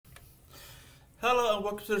Hello and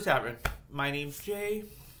welcome to the tavern. My name's Jay.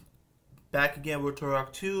 Back again with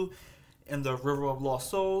Turok 2 in the River of Lost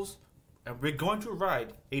Souls. And we're going to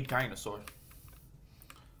ride a dinosaur.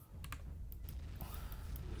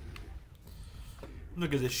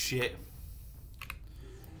 Look at this shit.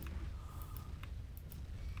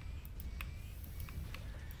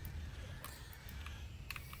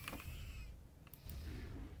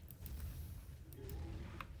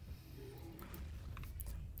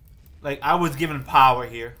 Like, I was given power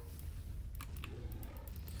here.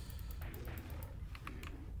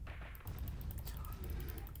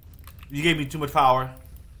 You gave me too much power.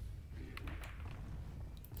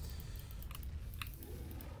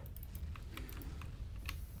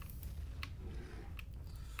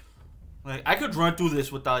 Like, I could run through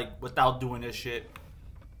this without doing this shit.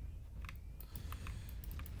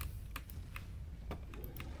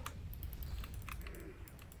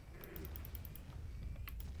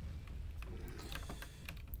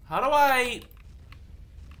 How do I...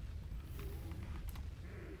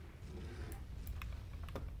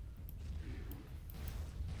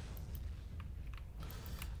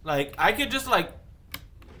 Like, I could just, like...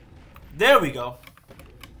 There we go.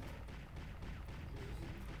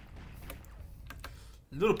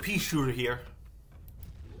 Little pea shooter here.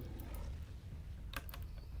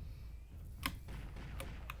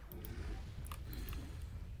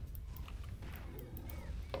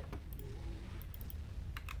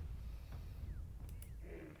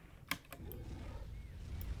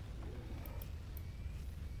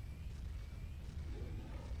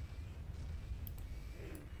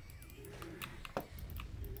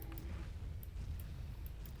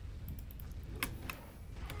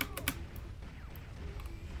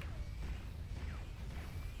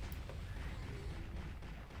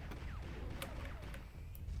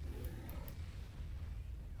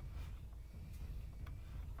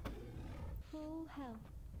 Full health.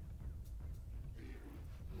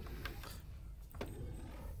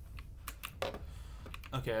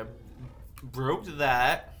 Okay, broke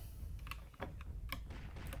that.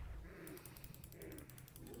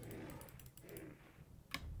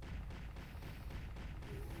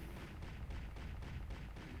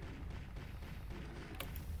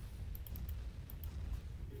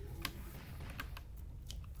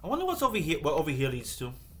 I wonder what's over here. What over here leads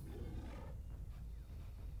to.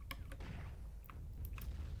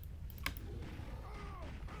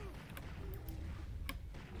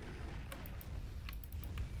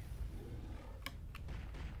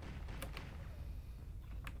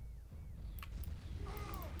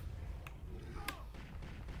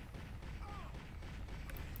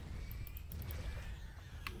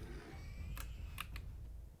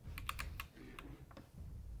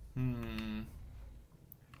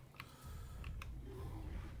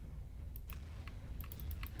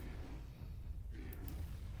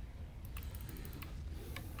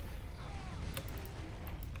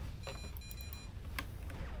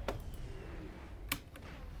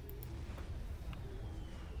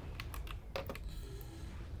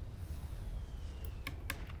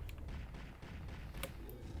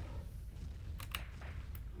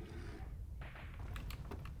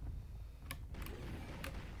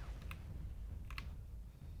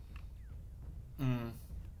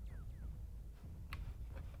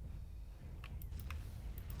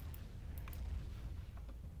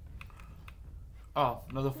 Oh,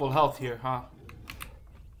 another full health here, huh?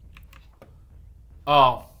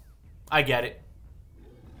 Oh, I get it.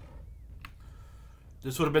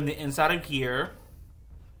 This would have been the inside of here.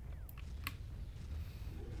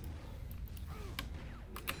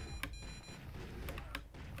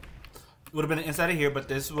 Would have been the inside of here, but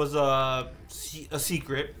this was a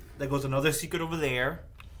secret. There goes another secret over there.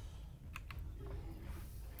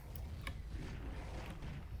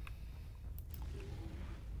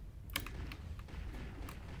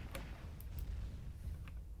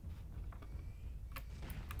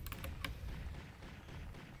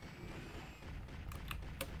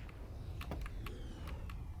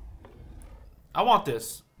 I want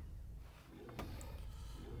this.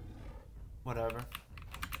 Whatever.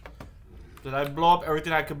 Did I blow up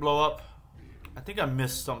everything I could blow up? I think I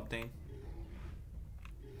missed something.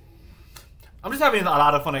 I'm just having a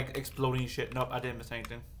lot of fun like, exploding shit. Nope, I didn't miss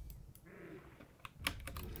anything.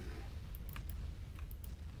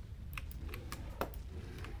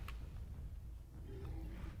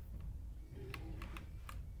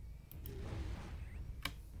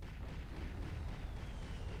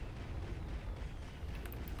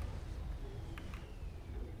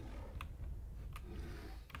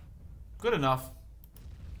 Good enough.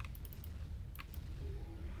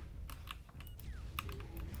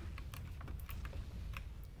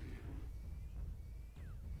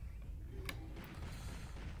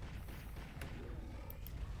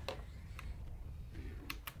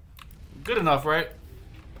 Good enough, right?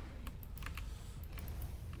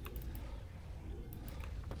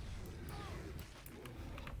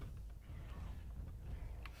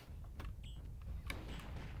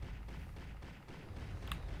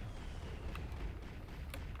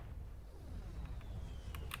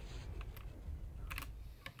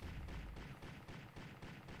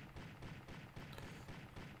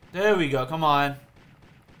 There we go. Come on.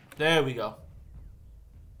 There we go.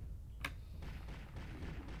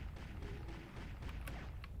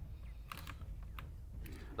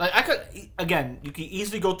 Like, I could, again, you can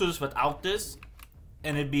easily go through this without this,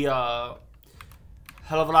 and it'd be a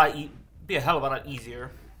hell of a lot,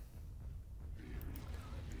 easier.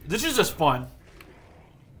 This is just fun.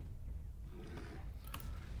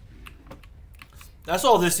 That's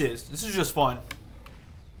all this is. This is just fun.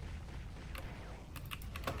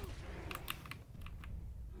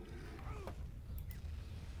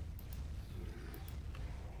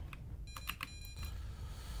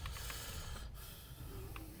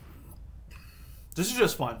 This is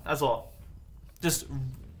just fun. That's all. Just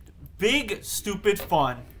big, stupid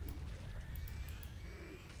fun.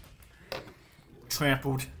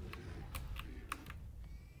 Trampled.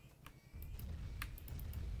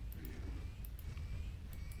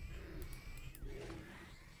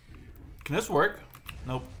 Can this work?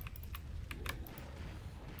 Nope.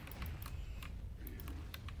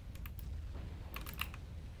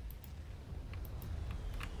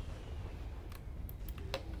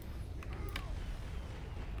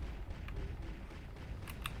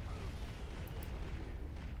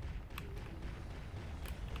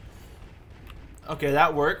 Okay,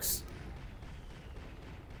 that works.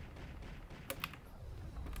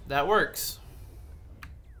 That works.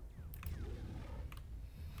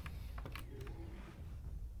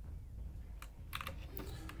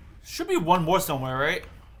 Should be one more somewhere, right?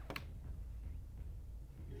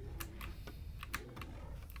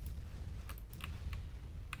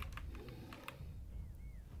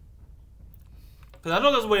 Because I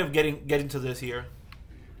know there's a way of getting to this here.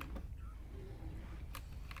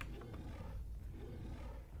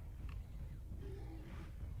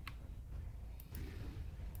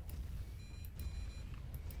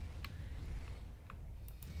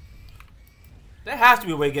 There has to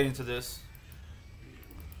be a way of getting to this.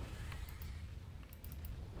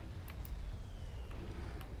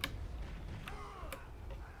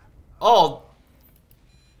 Oh.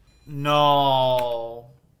 No.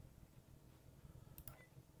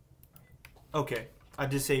 Okay. I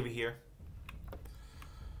did save it here.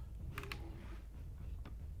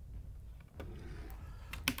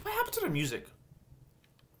 What happened to the music?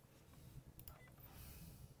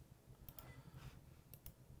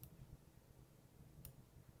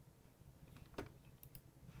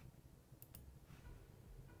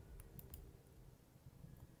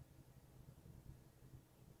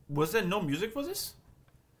 Was there no music for this?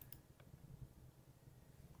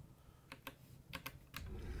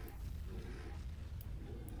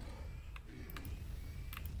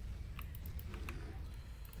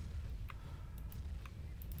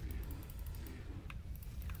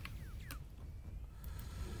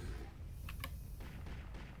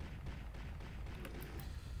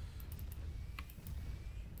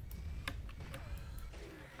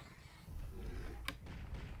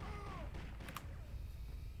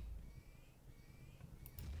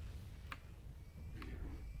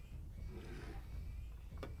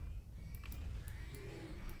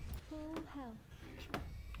 Full health.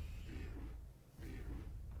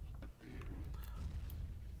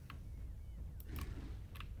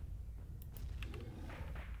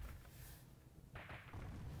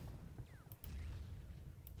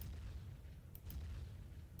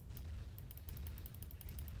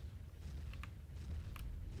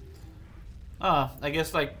 I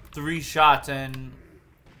guess like 3 shots and...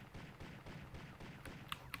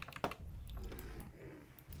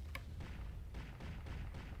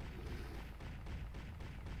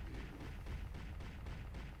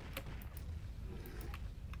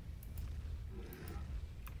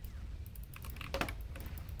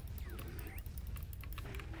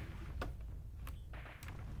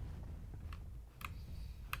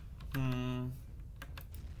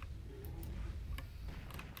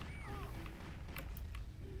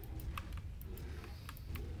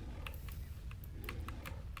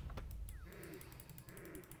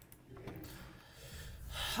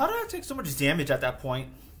 How did I take so much damage at that point?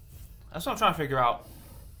 That's what I'm trying to figure out.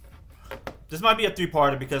 This might be a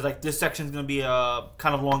 3-parter because like this section is gonna be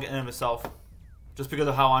kind of long in and of itself, just because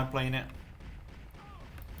of how I'm playing it.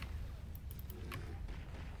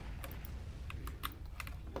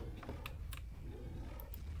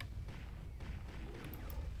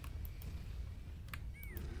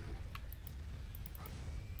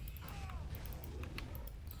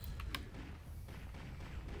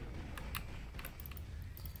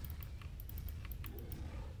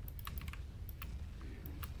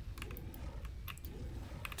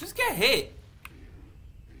 just get hit.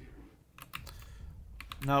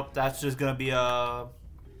 Nope, that's just gonna be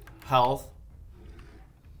health.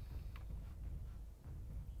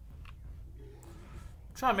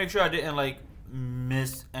 Trying to make sure I didn't like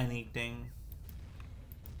miss anything.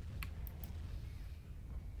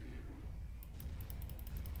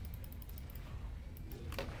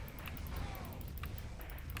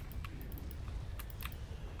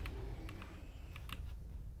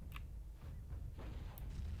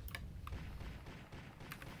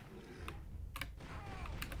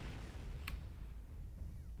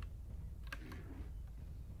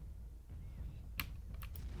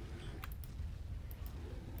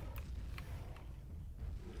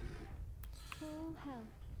 Full health.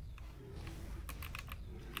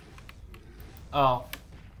 Oh.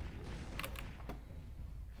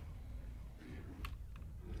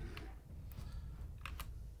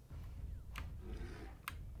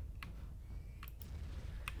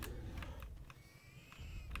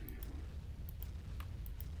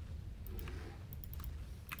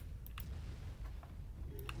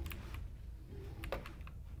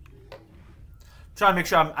 Trying to make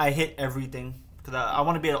sure I hit everything because I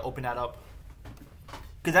want to be able to open that up.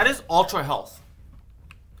 Because that is ultra health.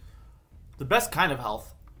 The best kind of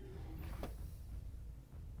health.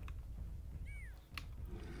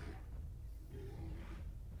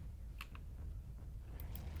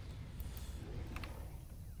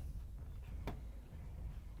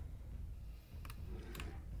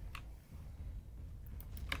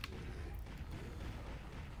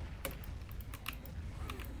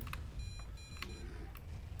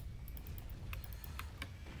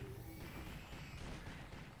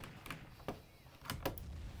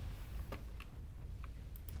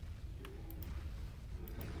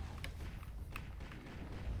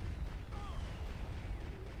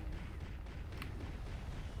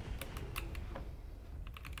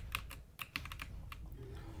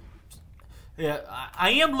 Yeah,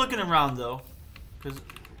 I am looking around though, because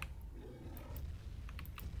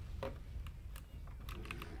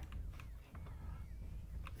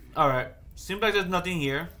all right, seems like there's nothing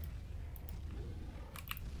here.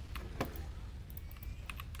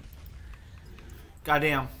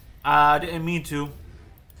 Goddamn, I didn't mean to.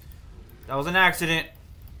 That was an accident.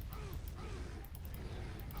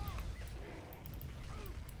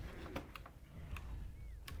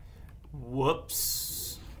 Whoops.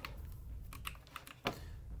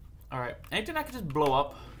 Alright, anything I can just blow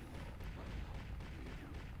up?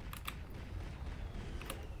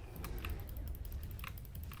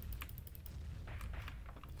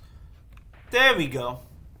 There we go.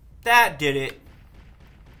 That did it.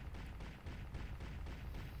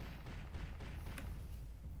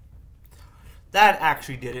 That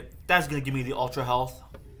actually did it. That's gonna give me the ultra health.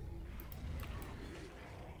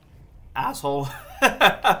 Asshole.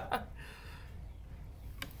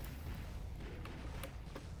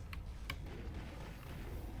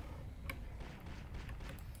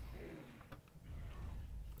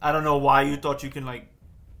 I don't know why you thought you can like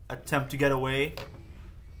attempt to get away.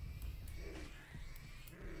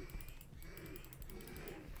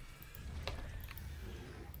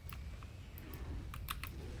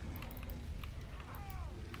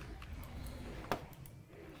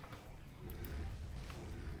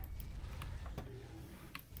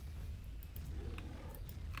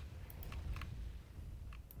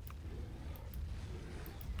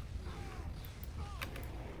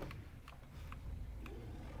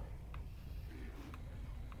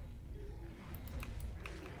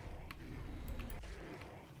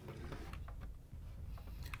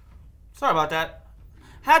 Sorry about that.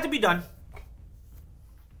 Had to be done.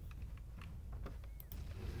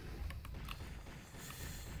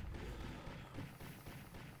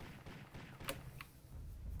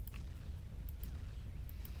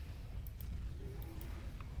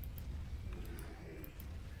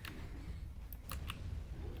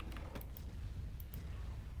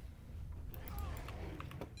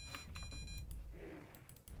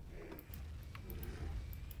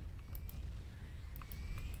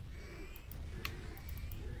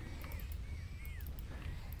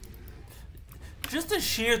 Just the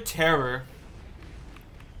sheer terror.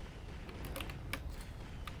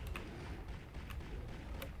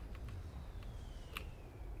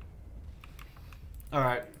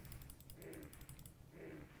 Alright.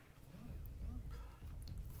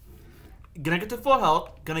 Gonna get to full health,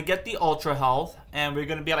 gonna get the ultra health, and we're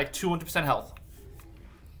gonna be at like 200% health.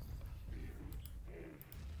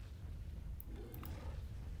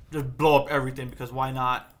 Just blow up everything because why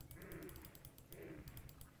not?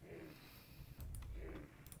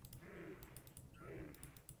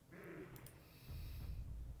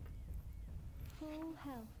 Full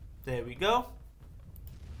health. There we go.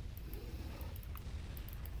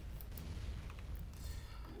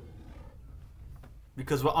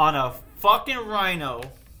 Because we're on a fucking rhino.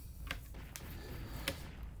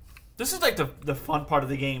 This is like the fun part of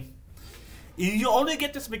the game. You only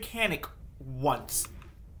get this mechanic once.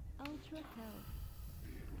 Ultra health.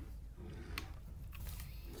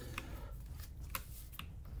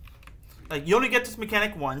 Like, you only get this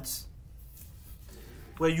mechanic once.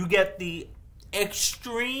 Where you get the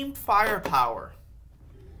extreme firepower.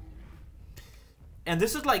 And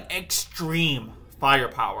this is like extreme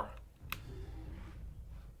firepower.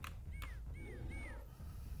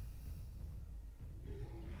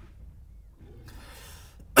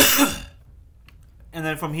 And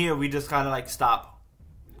then from here, we just kind of like stop.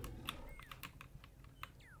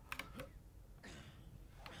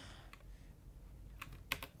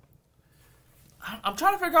 I'm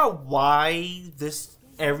trying to figure out why this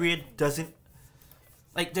area doesn't...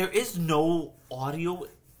 Like, there is no audio.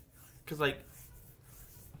 Because, like,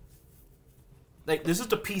 this is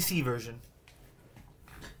the PC version.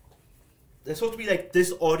 There's supposed to be, like,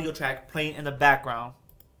 this audio track playing in the background.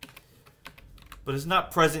 But it's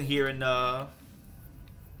not present here in the...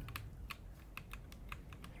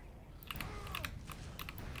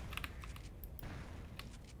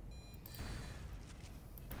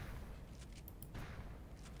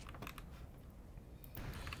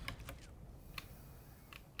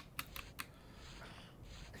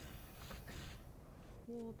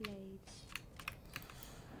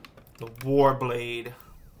 The Warblade.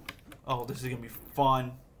 Oh, this is gonna be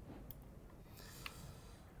fun.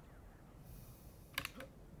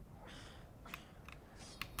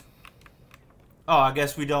 Oh, I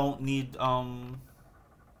guess we don't need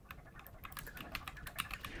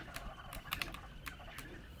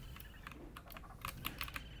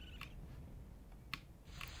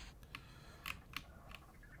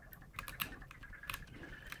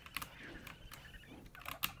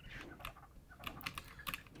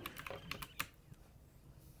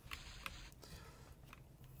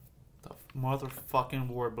motherfucking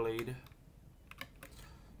Warblade.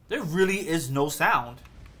 There really is no sound.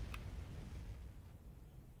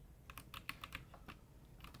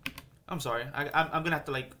 I'm sorry. I'm gonna have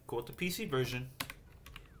to like go with the PC version.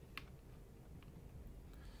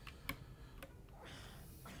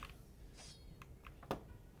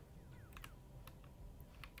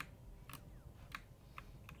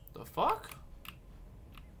 The fuck?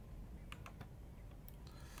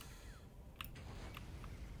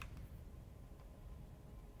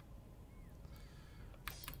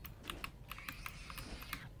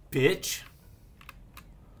 Bitch.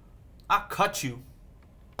 I'll cut you.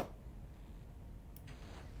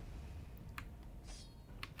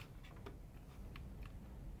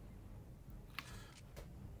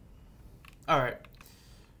 Alright.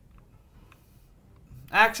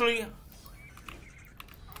 Actually...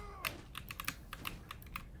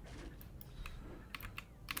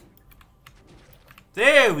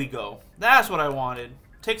 There we go. That's what I wanted.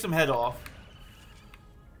 Take some head off.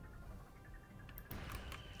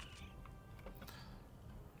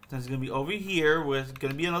 Then it's going to be over here with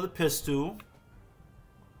going to be another pistol.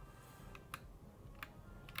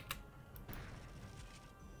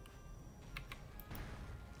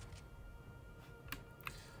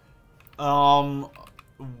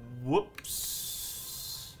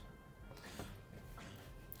 Whoops.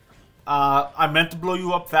 I meant to blow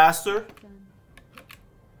you up faster.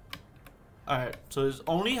 Alright, so there's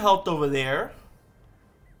only health over there.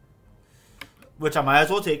 Which I might as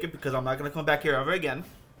well take it because I'm not going to come back here ever again.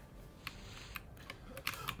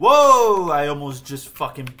 Whoa! I almost just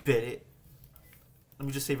fucking bit it. Let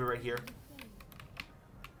me just save it right here.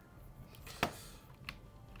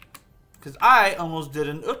 Because I almost did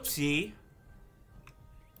an oopsie.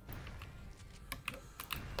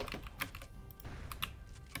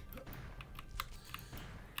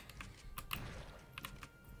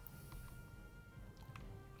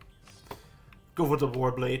 Go for the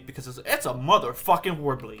Warblade because it's a motherfucking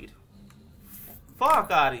Warblade. Fuck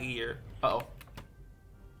out of here. Uh-oh.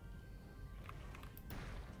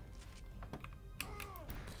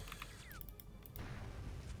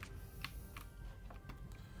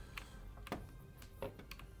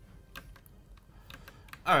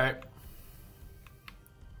 Alright.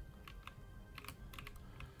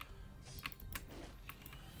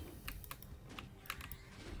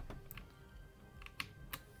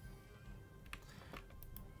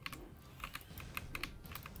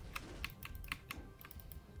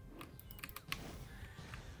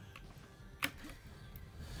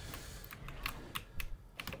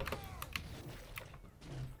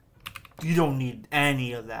 You don't need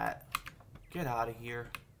any of that. Get out of here.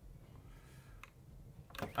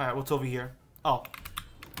 Alright, what's over here? Oh.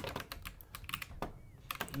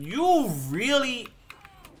 You really...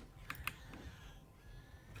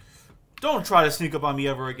 Don't try to sneak up on me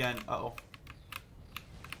ever again. Uh-oh.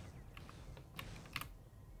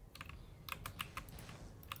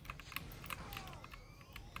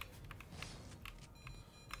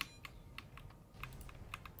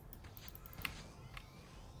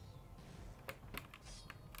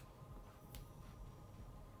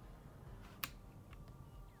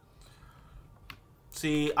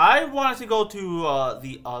 See, I wanted to go to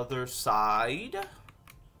the other side.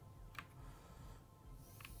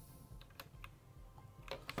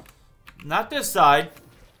 Not this side.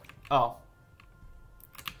 Oh.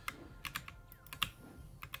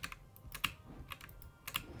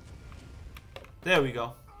 There we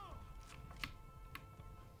go.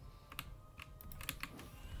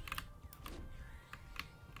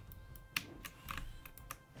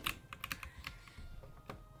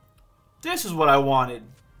 This is what I wanted.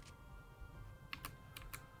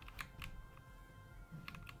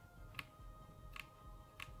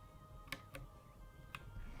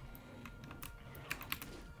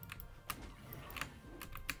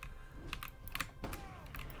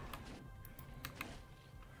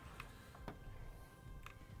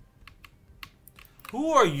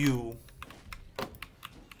 Who are you?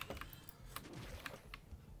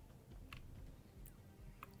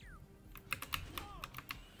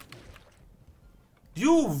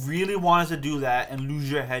 You really wanted to do that and lose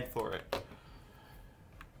your head for it.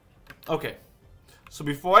 Okay. So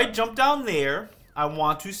before I jump down there, I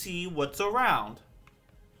want to see what's around.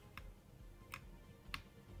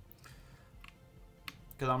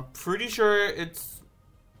 Because I'm pretty sure it's...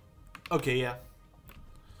 Okay, yeah.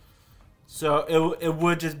 So it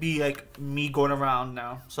would just be like me going around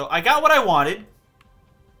now. So I got what I wanted.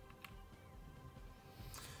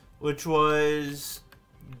 Which was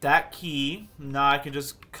that key. Now I can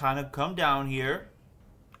just kind of come down here.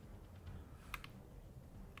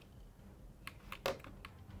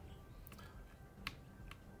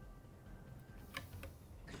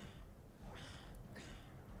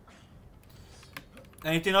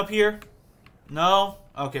 Anything up here? No?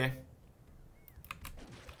 Okay.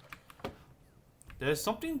 There's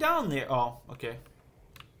something down there. Oh, okay.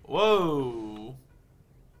 Whoa.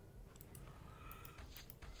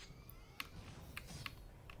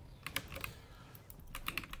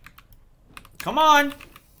 Come on.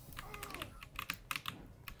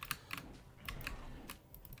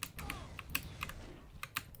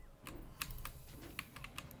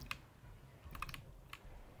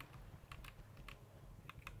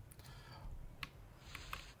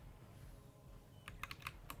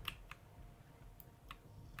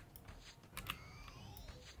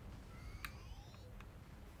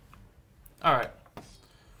 All right.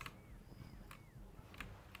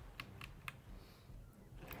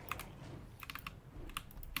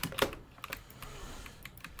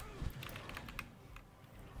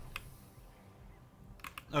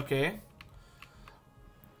 Okay.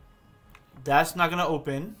 That's not gonna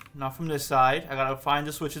open. Not from this side. I gotta find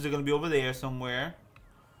the switches. They're gonna be over there somewhere.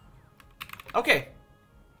 Okay.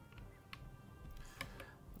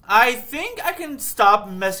 I think I can stop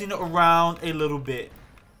messing around a little bit.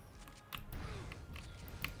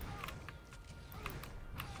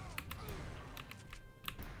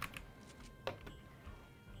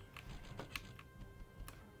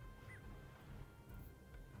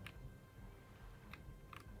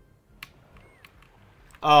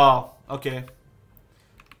 Oh, okay.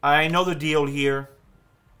 I know the deal here.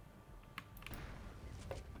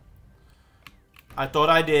 I thought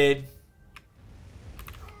I did.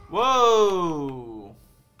 Whoa!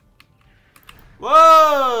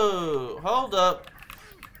 Whoa! Hold up.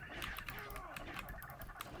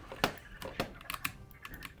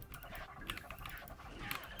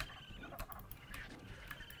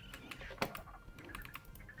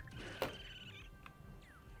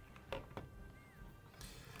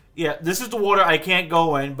 Yeah, this is the water I can't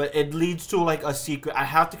go in, but it leads to like a secret. I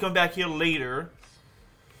have to come back here later.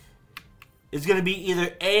 It's gonna be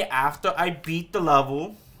either A, after I beat the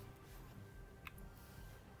level.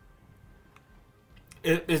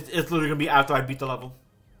 It's literally gonna be after I beat the level.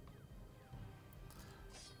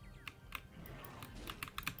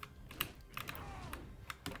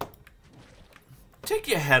 Take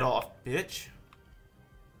your head off, bitch.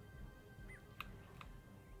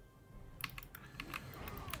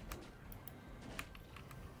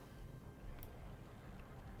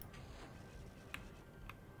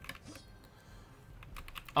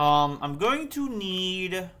 I'm going to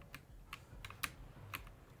need...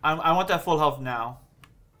 I want that full health now.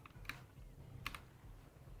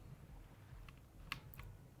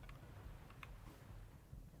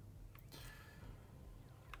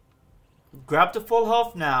 grab the full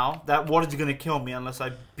health now. That water's gonna kill me unless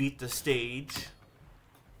I beat the stage.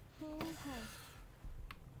 Full health.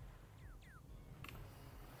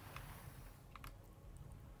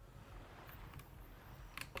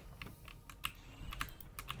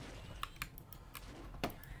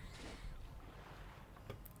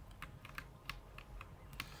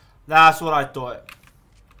 That's what I thought.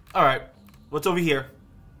 Alright. What's over here?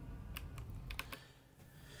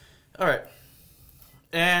 Alright.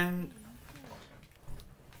 And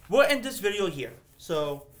we'll end this video here.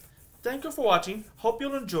 So, thank you for watching. Hope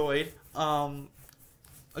you enjoyed.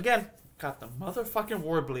 Again, got the motherfucking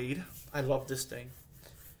Warblade. I love this thing.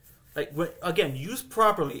 Like, again, used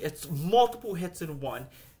properly, it's multiple hits in one.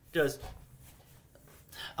 Does,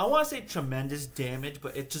 I want to say tremendous damage,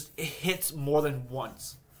 but it hits more than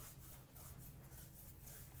once.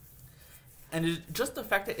 And it's just the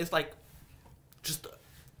fact that it's like just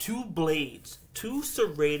two blades, two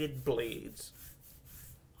serrated blades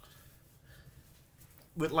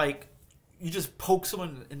with like you just poke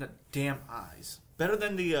someone in the damn eyes. Better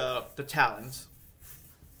than the talons.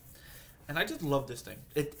 And I just love this thing.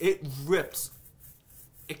 It rips.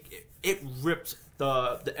 It rips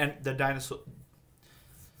the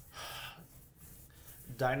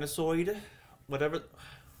dinosaur whatever.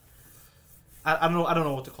 I don't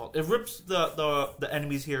know what to call it. It rips the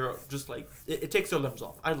enemies here just like it takes their limbs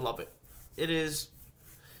off. I love it. It is.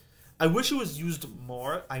 I wish it was used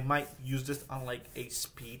more. I might use this on like a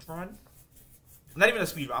speed run. Not even a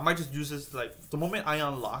speed run. I might just use this like the moment I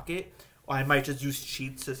unlock it, or I might just use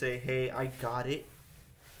cheats to say, "Hey, I got it,"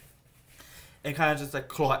 and kind of just like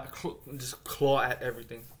claw at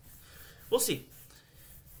everything. We'll see.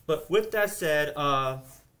 But with that said,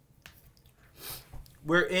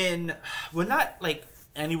 we're not like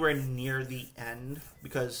anywhere near the end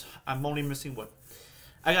because I'm only missing what?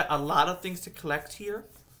 I got a lot of things to collect here.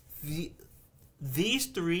 These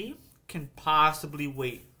three can possibly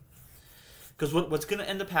wait. Because what's going to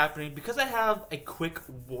end up happening, because I have a quick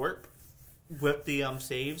warp with the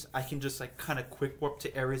saves, I can just like kind of quick warp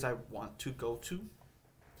to areas I want to go to.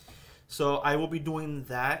 So I will be doing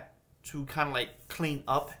that to kind of like clean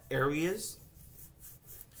up areas.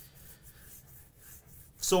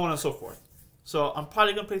 So on and so forth. So I'm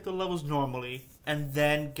probably gonna play through the levels normally, and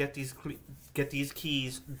then get these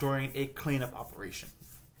keys during a cleanup operation.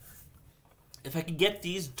 If I can get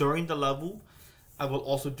these during the level, I will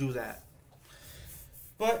also do that.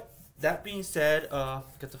 But that being said,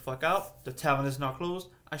 get the fuck out. The tavern is now closed.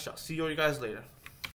 I shall see you guys later.